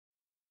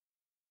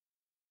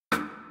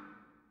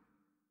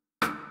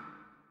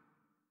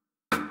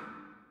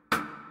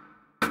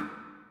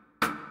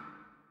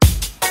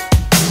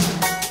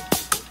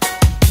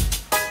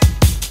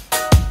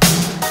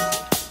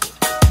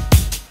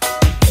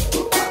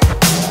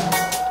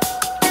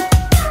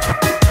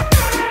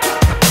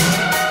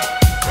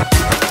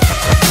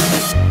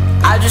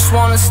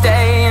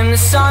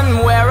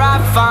sun where I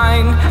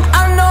find.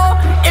 I know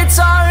it's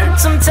hard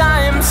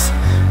sometimes.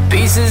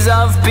 Pieces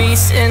of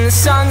peace in the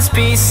sun's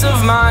peace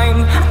of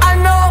mind. I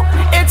know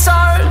it's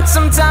hard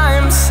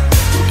sometimes.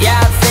 Yeah,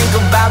 I think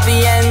about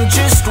the end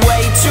just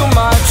way too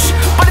much,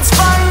 but it's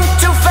fun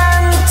to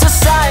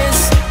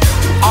fantasize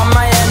on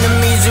my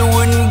enemies who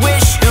wouldn't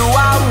wish who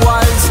I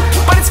was.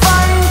 But it's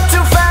fun to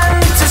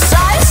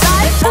fantasize.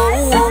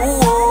 Oh, oh,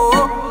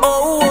 oh,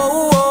 oh,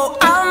 oh, oh,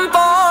 I'm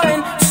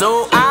falling,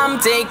 so I'm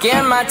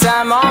taking my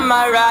time on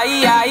my ride.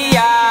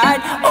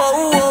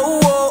 Oh,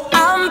 oh, oh,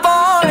 I'm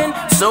falling,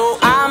 so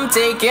I'm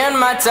taking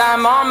my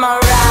time on my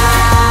ride.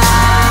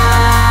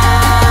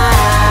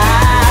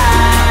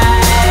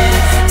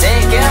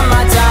 Taking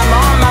my time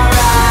on my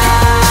ride.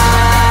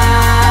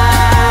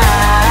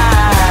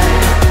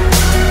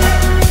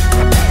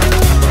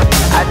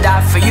 I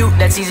die for you,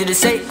 that's easy to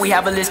say. We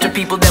have a list of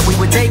people that we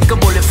would take. A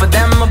bullet for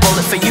them, a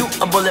bullet for you,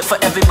 a bullet for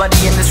everybody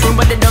in this room.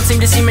 But they don't seem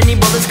to see many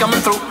bullets coming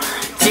through.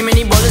 See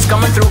many bullets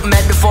coming through.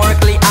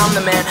 Metaphorically, I'm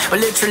the man, but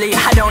literally,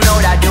 I don't know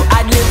what I do.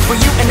 I'd live for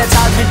you, and that's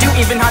hard to do.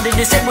 Even harder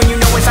to say when you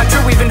know it's not true.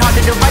 Even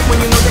harder to write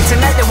when you know that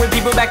tonight there were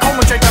people back home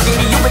who tried talking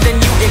to you, but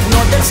then you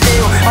ignored them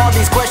still. All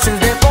these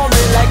questions, they're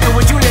falling like, who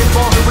would you live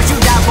for? Who would you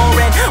die for?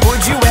 And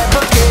would you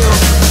ever kill?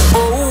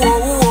 Oh, oh,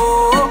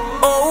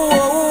 oh, oh,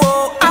 oh,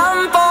 oh,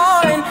 I'm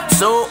falling,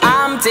 so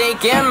I'm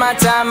taking my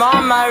time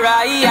on my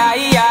ride.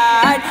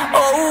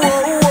 Oh,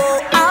 oh,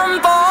 oh,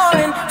 I'm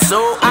falling,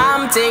 so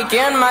I'm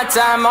taking my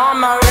time on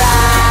my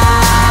ride.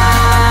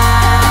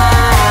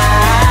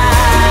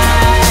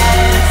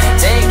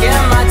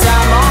 Taking my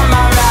time on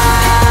my ride.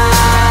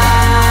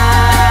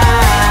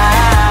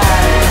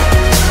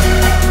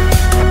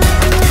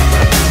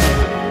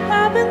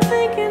 I've been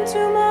thinking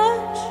too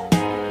much.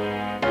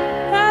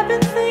 I've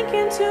been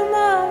thinking too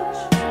much.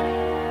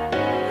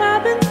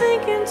 I've been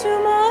thinking too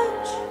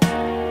much.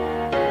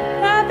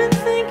 I've been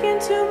thinking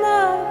too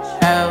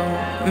much. Help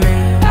me.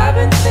 I've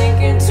been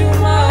thinking too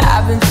much.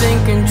 I've been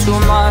thinking too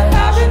much.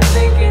 I've been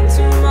thinking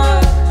too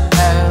much.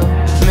 Help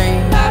me.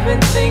 I've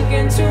been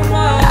thinking too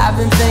much. I've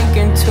been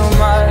thinking too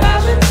much.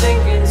 I've been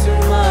thinking too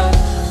much.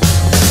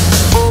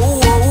 Oh,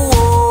 oh,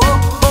 oh,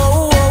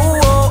 oh, oh,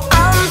 oh,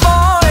 I'm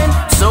falling,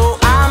 so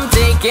I'm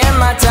taking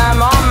my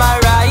time on my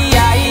ride.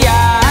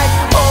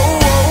 Oh,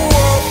 oh,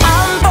 oh,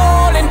 I'm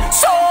falling,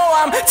 so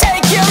I'm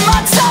taking my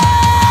time.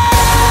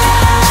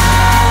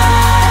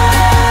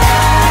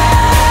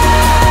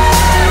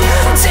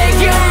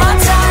 Taking my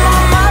time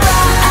on my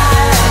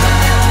ride.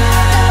 Oh,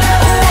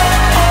 oh,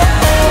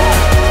 oh,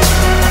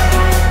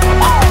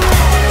 oh,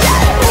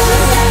 yeah. Oh,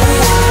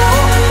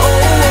 oh,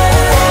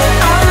 oh,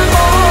 I'm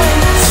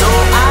falling, so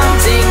I'm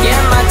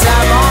taking my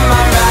time on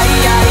my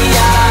ride.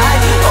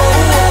 Oh,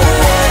 oh,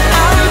 oh,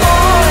 I'm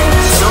falling,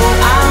 so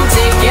I'm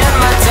taking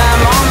my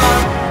time on my.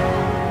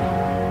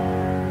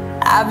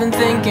 I've been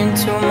thinking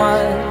too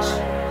much.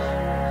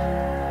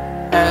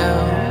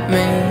 Help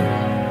me.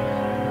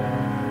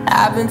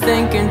 I've been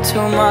thinking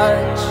too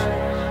much.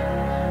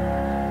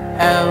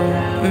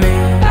 Help me.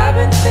 I've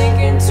been thinking